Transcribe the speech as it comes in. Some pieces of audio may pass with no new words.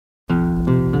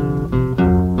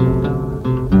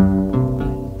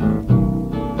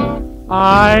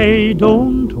I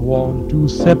don't want to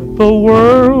set the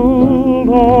world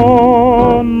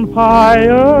on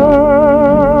fire.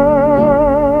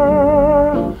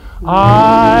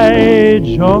 I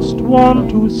just want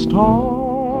to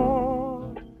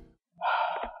start.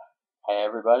 Hey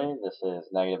everybody, this is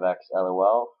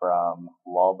Negativexlol from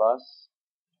Lolbus.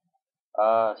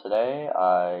 Today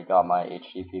I got my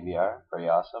HD PVR, pretty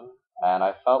awesome, and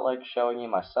I felt like showing you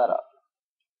my setup.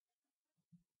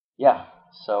 Yeah,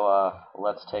 so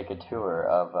let's take a tour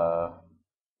of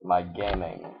my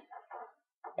gaming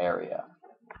area.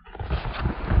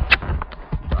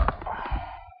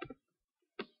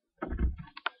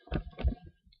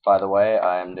 By the way,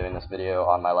 I am doing this video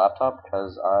on my laptop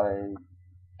because I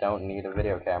don't need a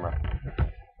video camera.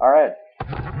 Alright,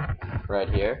 right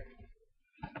here.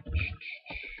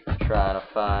 Trying to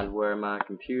find where my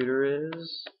computer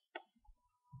is.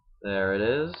 There it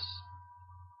is.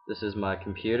 This is my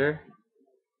computer.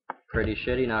 Pretty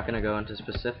shitty, not gonna go into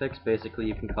specifics. Basically,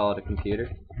 you can call it a computer.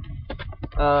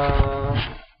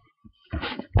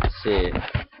 Let's see.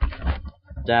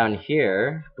 Down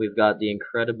here, we've got the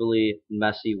incredibly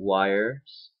messy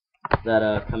wires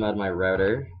that come out of my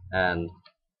router and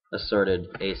assorted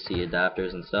AC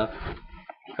adapters and stuff.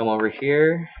 Come over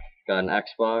here, got an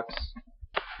Xbox.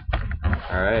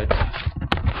 Alright.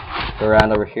 Go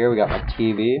around over here, we got my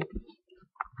TV.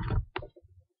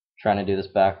 Trying to do this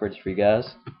backwards for you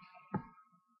guys.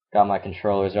 Got my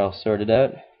controllers all sorted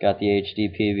out. Got the HD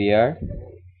PVR.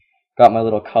 Got my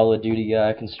little Call of Duty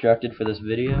guy constructed for this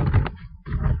video.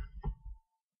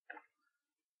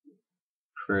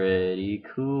 Pretty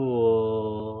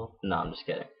cool. No, I'm just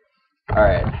kidding.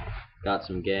 Alright. Got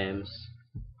some games.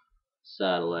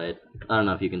 Satellite. I don't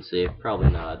know if you can see. Probably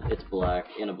not. It's black.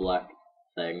 In a black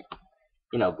thing.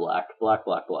 You know, black. Black,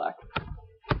 black, black.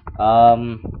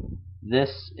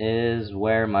 This is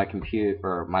where my computer,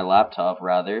 or my laptop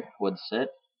rather, would sit.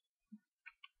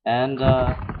 And,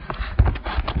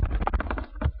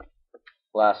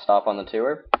 last stop on the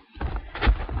tour.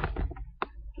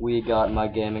 We got my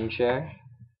gaming chair.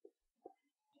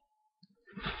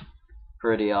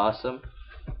 Pretty awesome.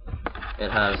 It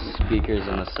has speakers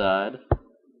on the side.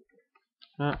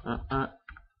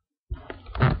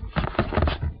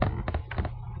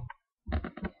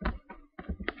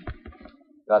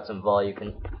 Got some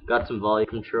volume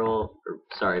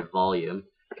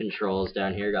controls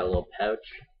down here. Got a little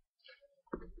pouch.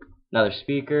 Another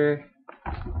speaker.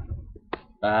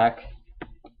 Back.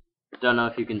 Don't know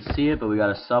if you can see it, but we got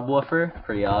a subwoofer.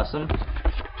 Pretty awesome.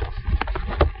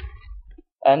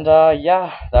 And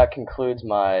yeah, that concludes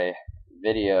my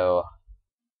video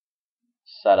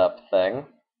setup thing.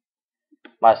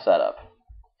 My setup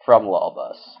from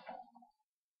Lolbus.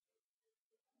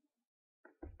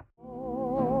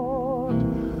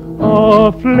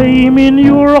 A flame in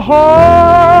your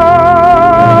heart.